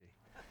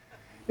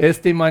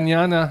Esta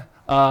mañana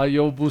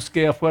yo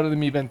busqué afuera de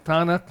mi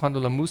ventana cuando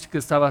la música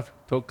estaba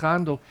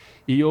tocando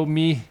y yo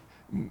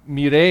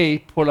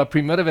miré por la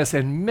primera vez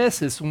en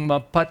meses un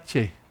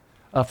mapache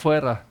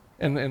afuera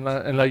en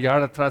la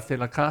yarda atrás de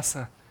la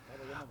casa.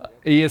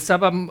 Y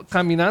estaba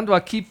caminando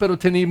aquí, pero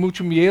tenía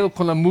mucho miedo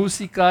con la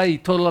música y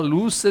todas las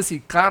luces y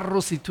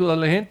carros y toda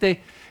la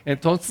gente.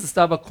 Entonces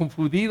estaba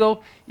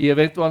confundido y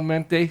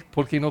eventualmente,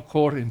 porque no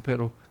corren,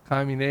 pero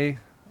caminé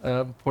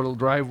por el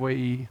driveway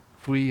y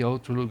fui a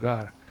otro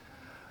lugar.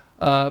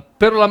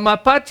 Pero la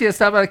mapache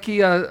estaba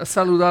aquí a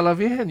saludar a la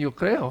Virgen, yo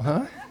creo.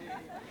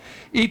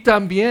 Y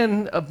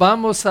también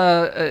vamos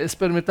a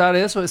experimentar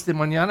eso esta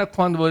mañana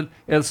cuando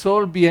el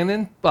sol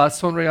viene a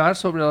sonreír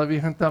sobre la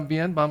Virgen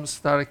también. Vamos a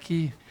estar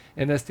aquí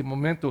en este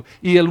momento.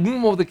 Y el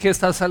humo de que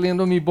está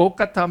saliendo mi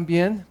boca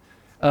también,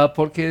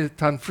 porque es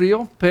tan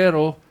frío,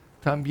 pero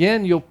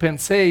también yo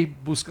pensé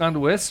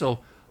buscando eso,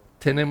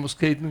 tenemos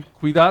que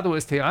cuidado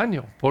este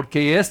año,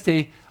 porque es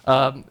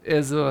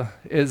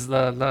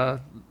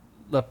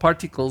las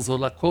partículas o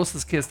las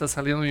cosas que están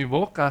saliendo de mi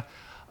boca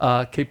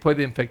que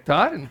puede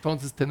infectar,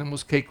 entonces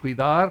tenemos que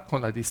cuidar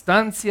con la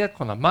distancia,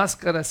 con las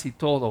máscaras y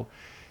todo.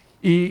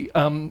 Y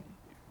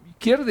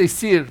quiero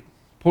decir,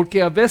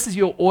 porque a veces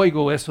yo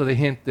oigo eso de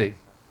gente,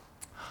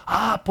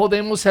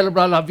 podemos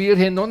celebrar a la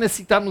Virgen, no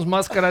necesitamos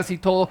máscaras y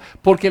todo,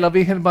 porque la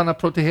Virgen van a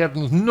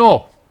protegernos.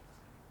 No,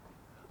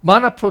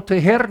 van a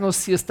protegernos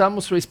si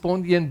estamos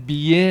respondiendo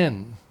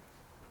bien,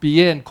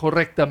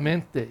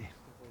 correctamente.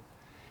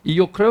 Y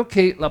yo creo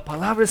que la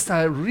palabra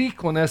está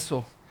rica en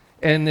eso,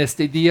 en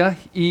este día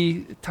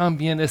y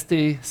también esta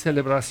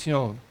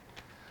celebración.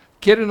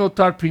 Quiero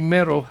notar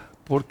primero,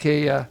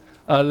 porque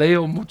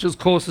leo muchas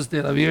cosas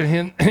de la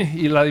Virgen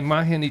y la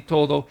imagen y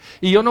todo,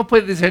 y yo no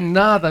puedo decir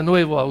nada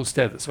nuevo a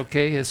ustedes, ¿ok?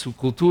 Es su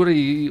cultura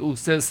y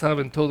ustedes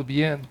saben todo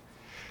bien.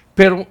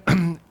 Pero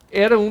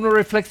era una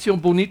reflexión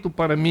bonita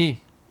para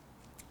mí.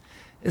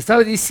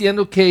 Estaba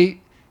diciendo que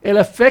el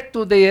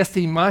efecto de esta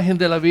imagen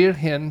de la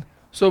Virgen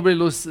sobre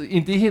los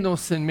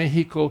indígenas en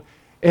México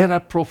era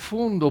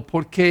profundo,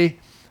 porque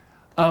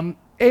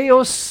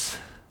ellos,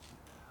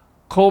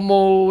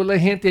 como la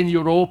gente en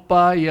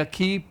Europa y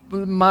aquí,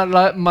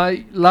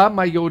 la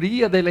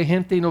mayoría de la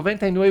gente,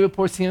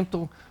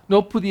 99%,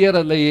 no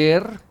pudiera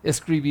leer,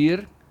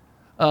 escribir.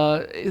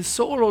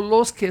 Solo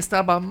los que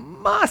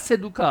estaban más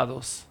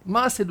educados.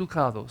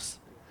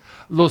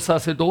 Los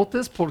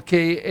sacerdotes,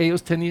 porque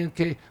ellos tenían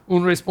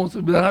una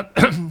responsabilidad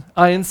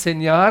a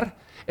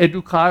enseñar,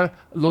 educar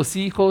los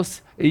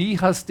hijos e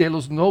hijas de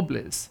los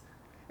nobles.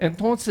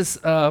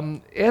 Entonces,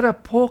 era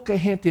poca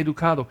gente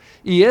educada.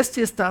 Y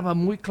estaba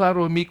muy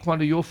claro en mí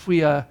cuando yo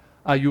fui a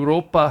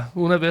Europa,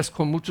 una vez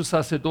con muchos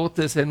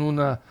sacerdotes en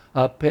una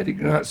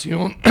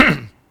peregrinación.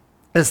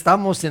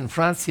 Estamos en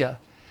Francia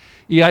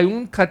y hay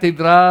una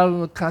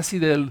catedral casi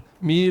del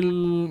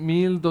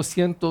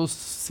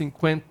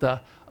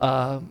 1250,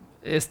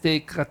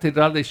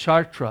 catedral de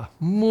Chartres,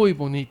 muy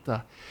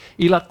bonita.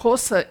 Y la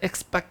cosa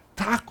espectacular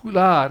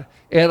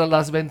eran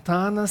las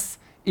ventanas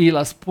y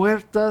las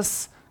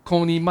puertas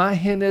con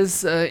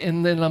imágenes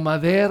en la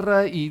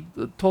madera y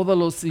todas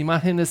las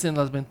imágenes en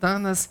las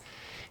ventanas.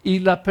 Y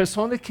la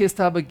persona que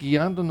estaba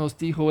guiando nos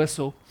dijo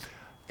eso.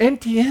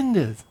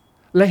 ¿Entiendes?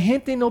 La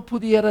gente no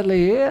pudiera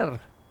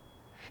leer.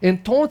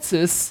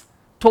 Entonces,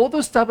 todo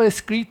estaba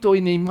escrito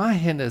en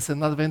imágenes, en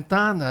las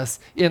ventanas,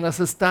 y en las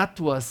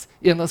estatuas,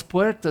 y en las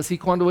puertas. Y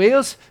cuando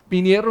ellos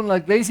vinieron a la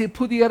iglesia,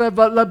 pudieran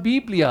ver la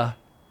Biblia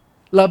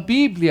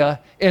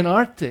en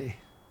arte.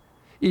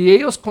 Y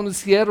ellos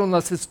conocieron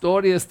las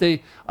historias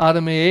de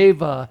Adán y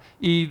Eva,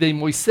 y de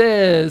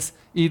Moisés,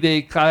 y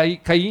de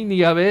Caín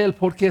y Abel,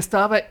 porque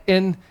estaba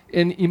en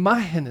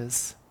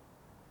imágenes.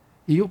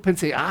 Y yo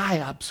pensé,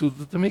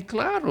 absolutamente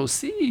claro,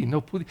 sí.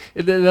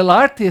 El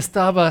arte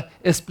estaba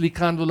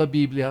explicando la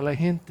Biblia a la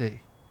gente.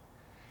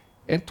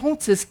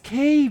 Entonces,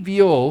 ¿qué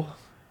vio,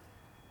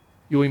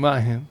 yo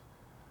imagino,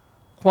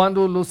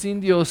 cuando los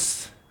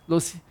indígenas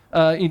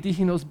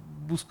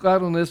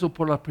buscaron eso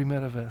por la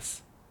primera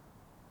vez?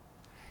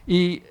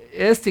 Y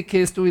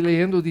que estoy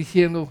leyendo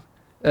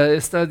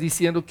está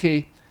diciendo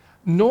que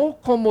no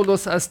como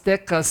los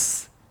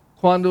aztecas,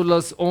 cuando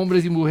los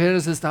hombres y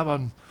mujeres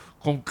estaban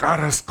con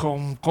caras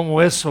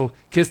como eso,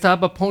 que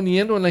estaba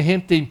poniendo en la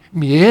gente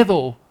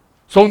miedo.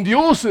 Son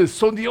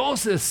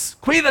dioses,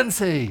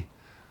 cuídense.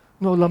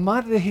 No, la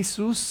madre de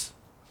Jesús,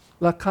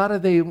 la cara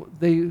de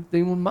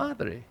una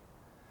madre,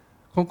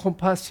 con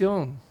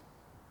compasión,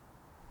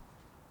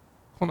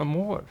 con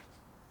amor.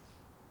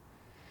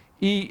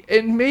 Y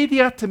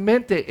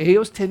inmediatamente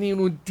ellos tenían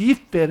una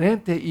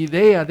diferente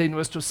idea de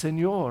nuestro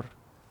Señor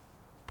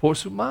por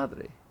su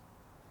madre.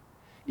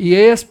 Y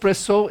ella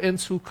expresó en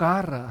su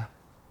cara,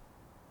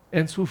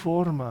 en su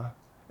forma,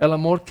 el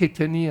amor que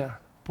tenía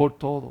por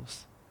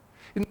todos.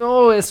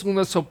 No es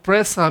una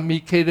sorpresa a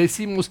mí que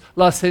decimos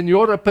la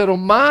Señora, pero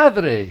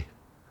madre.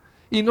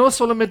 Y no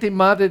solamente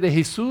madre de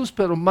Jesús,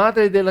 pero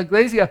madre de la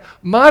iglesia,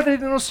 madre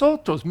de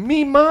nosotros,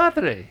 mi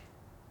madre.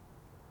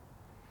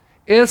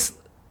 Es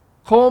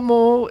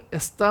como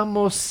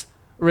estamos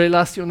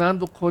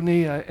relacionando con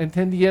ella,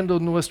 entendiendo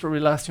nuestra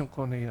relación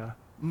con ella.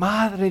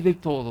 Madre de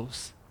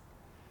todos.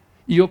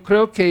 Y yo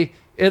creo que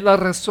es la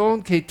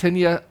razón que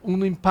tenía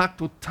un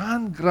impacto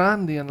tan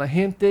grande en la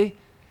gente,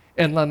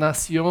 en la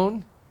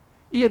nación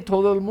y en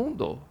todo el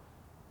mundo.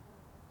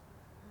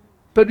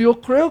 Pero yo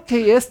creo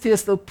que este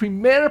es el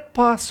primer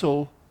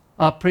paso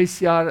a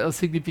apreciar el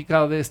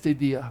significado de este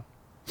día.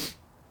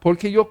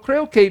 Porque yo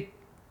creo que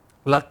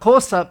la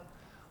cosa,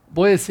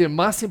 voy a decir,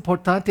 más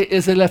importante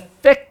es el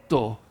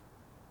efecto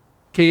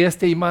que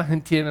esta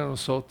imagen tiene en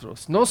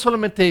nosotros. No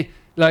solamente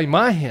la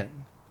imagen,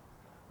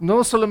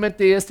 no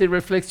solamente esta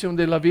reflexión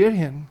de la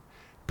Virgen,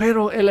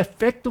 pero el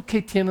efecto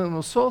que tiene en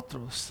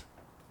nosotros.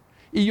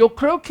 Y yo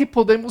creo que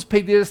podemos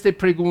pedir esta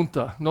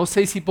pregunta. No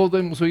sé si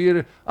podemos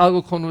oír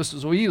algo con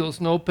nuestros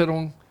oídos, no,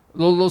 pero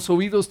los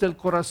oídos del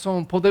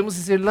corazón. Podemos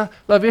decir,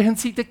 la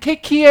Virgencita, ¿qué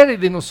quiere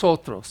de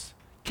nosotros?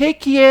 ¿Qué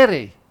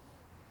quiere?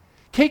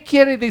 ¿Qué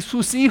quiere de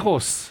sus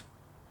hijos?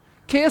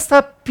 ¿Qué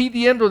está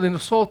pidiendo de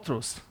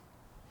nosotros?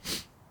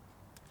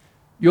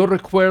 Yo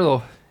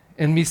recuerdo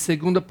en mi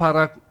segunda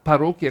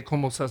parroquia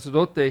como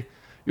sacerdote,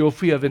 yo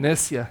fui a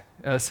Venecia,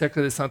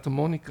 cerca de Santa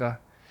Mónica.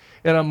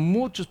 Eran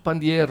muchos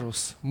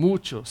pandilleros,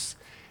 muchos.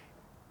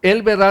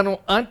 El verano,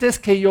 antes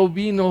que yo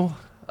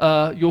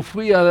yo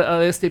fui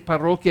a esta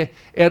parroquia,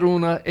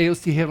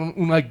 ellos dijeron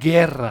una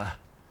guerra.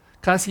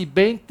 Casi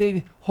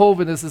 20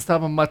 jóvenes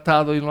estaban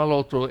matados uno al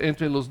otro,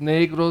 entre los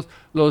negros,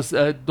 los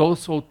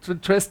 2 o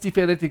 3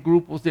 diferentes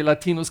grupos de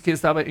latinos que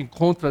estaban en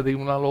contra de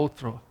uno al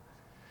otro.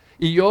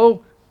 Y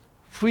yo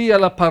fui a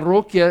la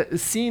parroquia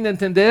sin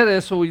entender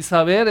eso y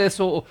saber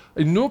eso,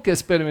 y nunca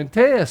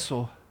experimenté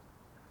eso.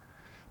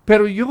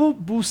 Pero yo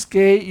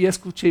busqué y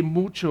escuché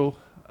mucho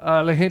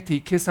a la gente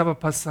y qué estaba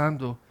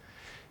pasando.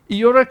 Y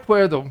yo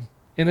recuerdo,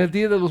 en el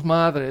Día de las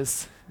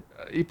Madres,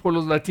 y por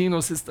los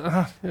latinos es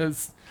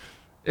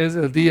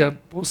el día,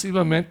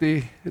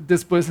 posiblemente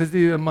después es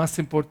el día más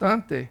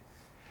importante.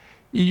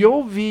 Y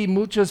yo vi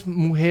muchas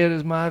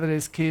mujeres,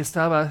 madres, que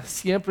estaban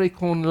siempre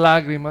con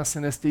lágrimas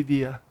en este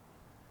día.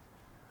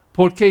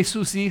 Porque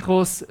sus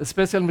hijos,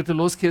 especialmente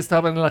los que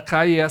estaban en la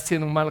calle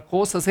haciendo malas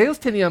cosas, ellos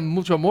tenían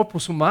mucho amor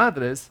por sus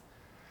madres,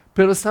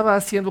 pero estaban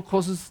haciendo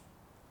cosas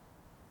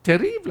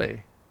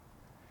terribles.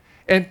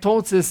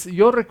 Entonces,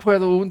 yo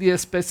recuerdo un día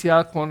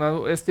especial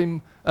cuando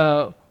este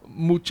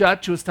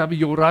muchacho estaba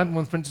llorando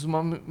en frente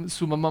de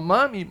su mamá,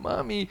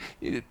 mami,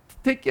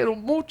 te quiero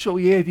mucho.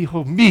 Y él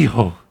dijo,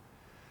 mijo,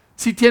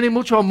 si tiene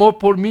mucho amor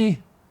por mí,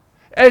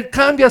 él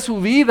cambia su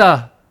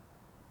vida.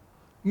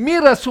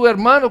 Mira a su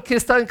hermano que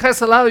está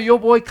encarcelado, yo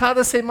voy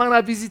cada semana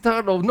a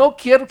visitarlo. No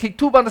quiero que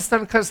tú vas a estar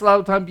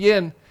encarcelado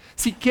también.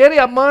 Si quiere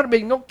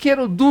amarme, no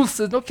quiero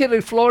dulces, no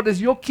quiero flores,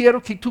 yo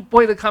quiero que tú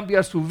puedas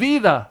cambiar su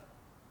vida.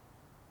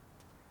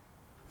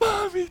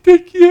 Mami,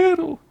 te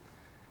quiero.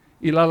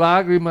 Y las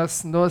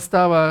lágrimas no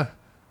estaban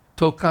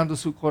tocando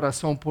su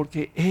corazón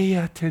porque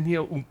ella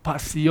tenía una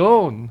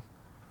pasión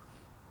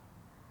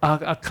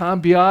a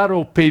cambiar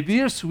o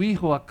pedir a su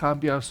hijo a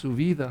cambiar su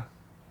vida.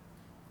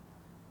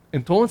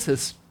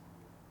 Entonces,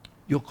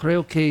 yo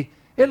creo que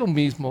es lo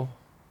mismo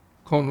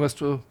con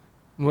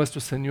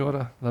Nuestra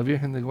Señora, la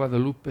Virgen de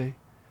Guadalupe.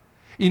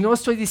 Y no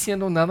estoy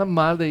diciendo nada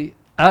mal de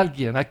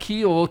alguien,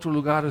 aquí o otros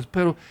lugares,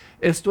 pero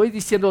estoy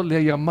diciendo la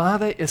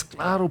llamada es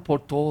claro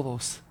por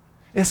todos.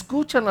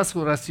 Escuchan las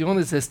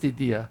oraciones de este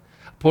día,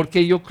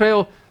 porque yo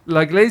creo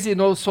la iglesia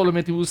no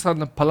solamente usa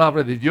la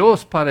palabra de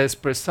Dios para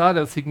expresar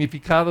el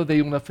significado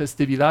de una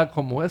festividad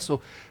como eso,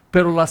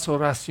 pero las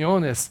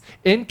oraciones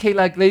en que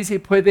la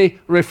iglesia puede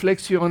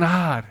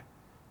reflexionar.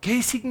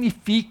 ¿Qué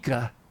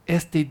significa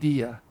este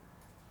día?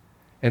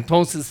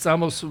 Entonces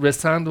estamos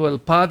rezando al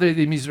Padre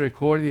de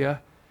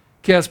misericordia,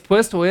 que has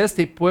puesto a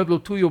este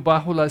pueblo tuyo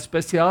bajo la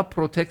especial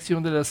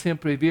protección de la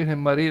siempre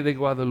Virgen María de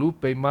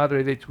Guadalupe,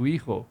 Madre de tu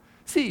Hijo.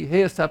 Sí,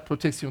 ella está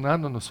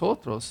proteccionando a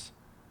nosotros,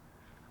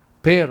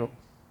 pero,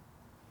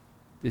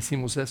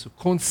 decimos eso,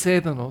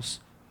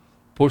 concédanos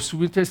por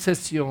su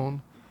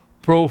intercesión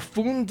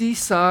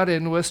profundizar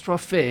en nuestra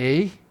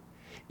fe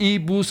y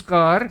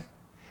buscar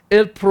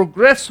el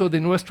progreso de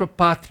nuestra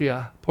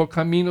patria por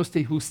caminos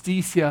de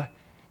justicia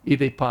y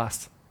de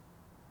paz.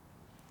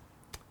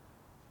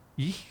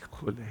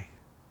 Híjole,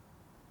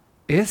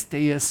 esta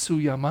es su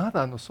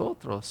llamada a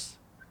nosotros.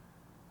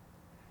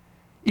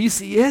 Y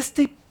si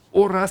esta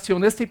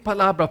oración, esta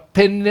palabra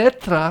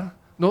penetra,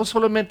 no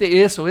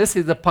solamente eso, esa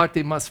es la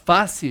parte más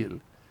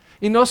fácil.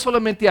 Y no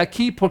solamente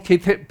aquí porque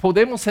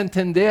podemos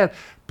entender,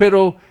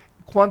 pero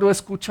cuando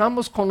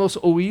escuchamos con los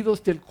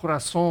oídos del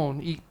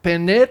corazón y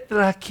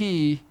penetra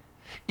aquí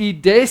y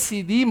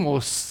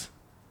decidimos,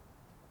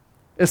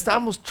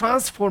 estamos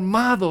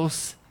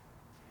transformados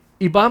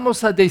y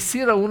vamos a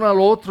decir a uno al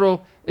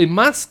otro, y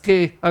más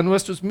que a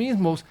nosotros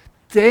mismos,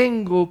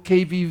 tengo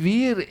que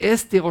vivir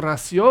esta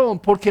oración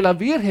porque la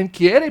Virgen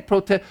quiere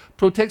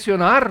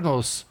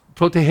protegernos.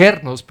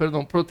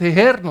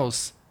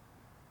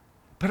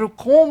 Pero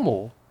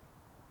 ¿cómo?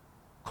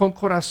 Con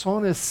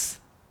corazones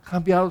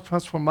cambiados,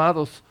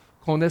 transformados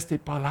con esta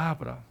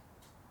palabra.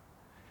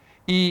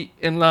 Y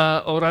en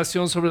la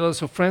oración sobre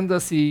las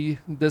ofrendas y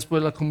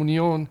después la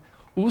comunión,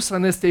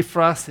 usan esta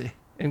frase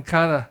en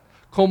cada,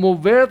 como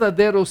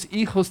verdaderos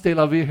hijos de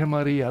la Virgen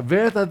María,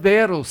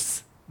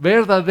 verdaderos,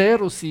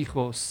 verdaderos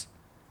hijos.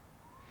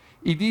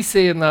 Y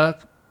dice en la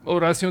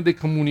oración de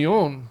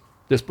comunión,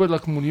 después de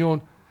la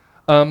comunión,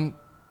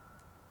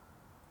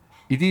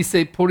 y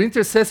dice, por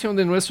intercesión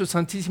de nuestra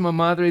Santísima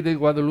Madre de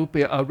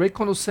Guadalupe,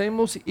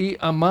 reconocemos y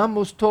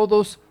amamos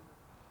todos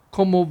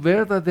como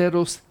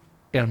verdaderos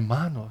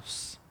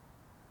hermanos.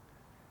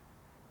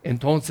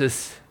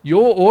 Entonces, yo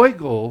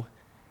oigo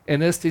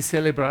en esta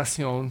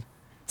celebración,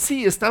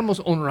 sí,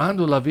 estamos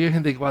honrando a la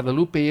Virgen de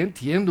Guadalupe,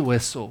 entiendo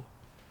eso.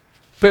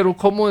 Pero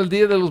como el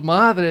Día de las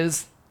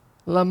Madres,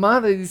 la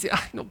madre dice,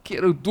 ay, no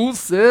quiero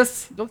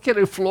dulces, no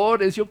quiero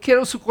flores, yo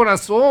quiero su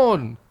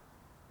corazón.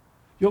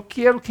 Yo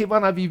quiero que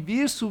van a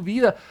vivir su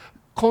vida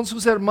con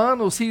sus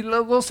hermanos. Y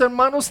los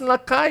hermanos en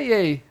la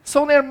calle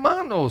son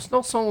hermanos,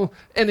 no son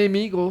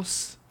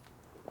enemigos.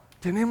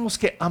 Tenemos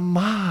que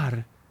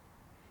amar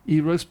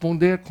y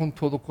responder con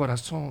todo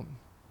corazón.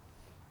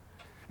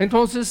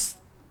 Entonces,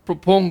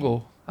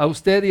 propongo a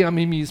usted y a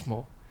mí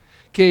mismo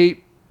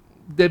que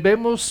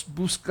debemos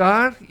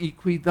buscar y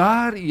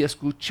cuidar y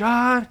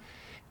escuchar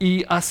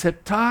y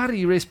aceptar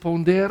y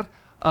responder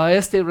a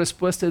esta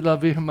respuesta de la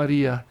Virgen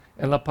María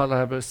en la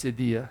palabra ese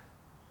día.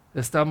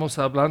 Estamos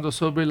hablando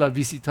sobre la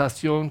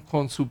visitación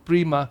con su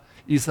prima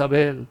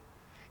Isabel.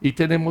 Y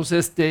tenemos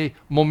este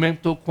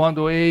momento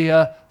cuando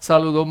ella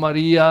saludó a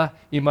María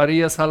y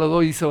María saludó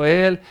a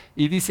Isabel.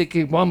 Y dice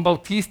que Juan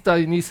Bautista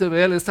y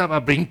Isabel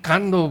estaban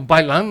brincando,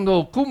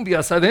 bailando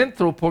cumbias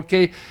adentro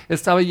porque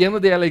estaba lleno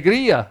de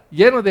alegría,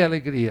 lleno de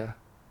alegría.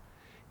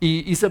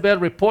 Y Isabel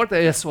reporta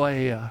eso a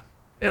ella.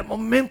 El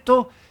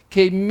momento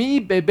que mi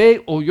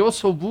bebé oyó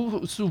su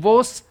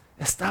voz,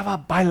 estaba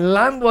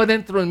bailando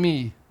adentro de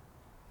mí.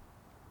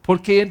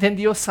 Porque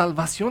entendió,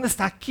 salvación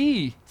está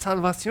aquí,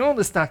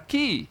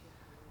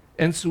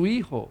 en su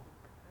Hijo.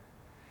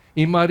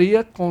 Y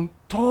María con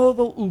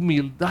toda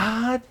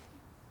humildad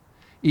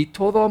y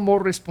todo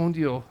amor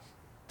respondió,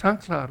 tan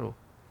claro,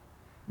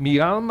 mi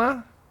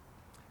alma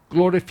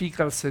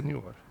glorifica al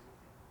Señor.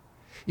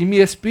 Y mi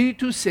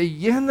espíritu se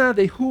llena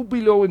de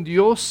júbilo en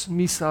Dios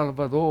mi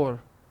Salvador,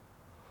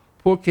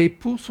 porque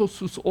puso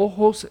sus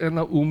ojos en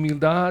la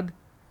humildad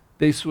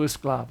de su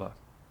esclava.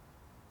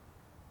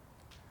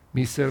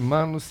 Mis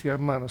hermanos y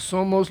hermanas,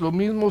 somos los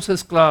mismos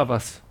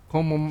esclavas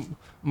como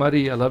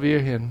María, la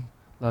Virgen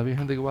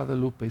de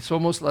Guadalupe.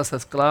 Somos las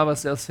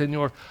esclavas del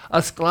Señor,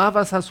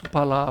 esclavas a su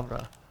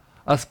palabra,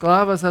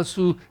 esclavas a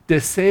su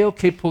deseo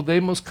que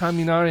podemos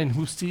caminar en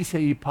justicia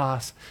y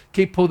paz,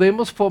 que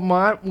podemos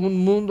formar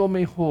un mundo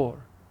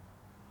mejor.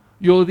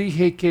 Yo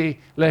dije que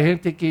la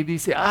gente que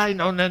dice, ay,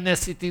 no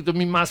necesito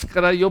mi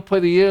máscara, yo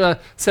puedo ir a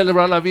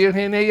celebrar a la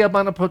Virgen, ellas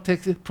van a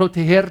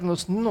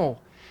protegernos. No,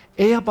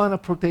 ellas van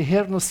a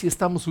protegernos si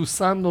estamos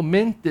usando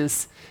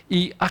mentes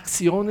y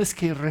acciones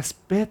que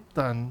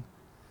respetan.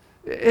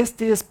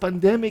 Esta es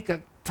pandémica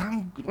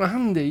tan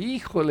grande,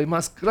 híjole,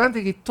 más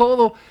grande que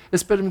todo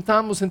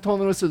experimentamos en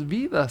todas nuestras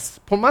vidas,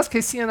 por más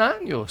que 100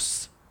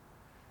 años.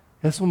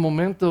 Es un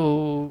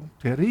momento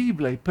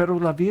terrible, pero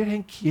la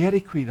Virgen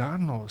quiere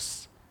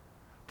cuidarnos,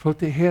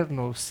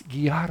 protegernos,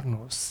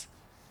 guiarnos.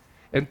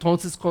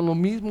 Entonces, con la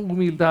misma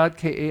humildad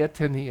que ella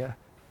tenía,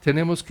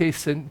 tenemos que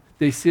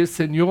decir,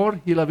 Señor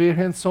y la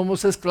Virgen,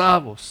 somos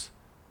esclavos,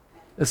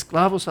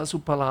 esclavos a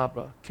su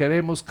palabra.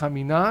 Queremos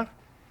caminar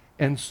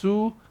en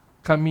su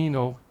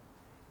camino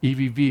y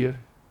vivir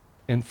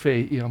en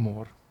fe y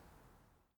amor.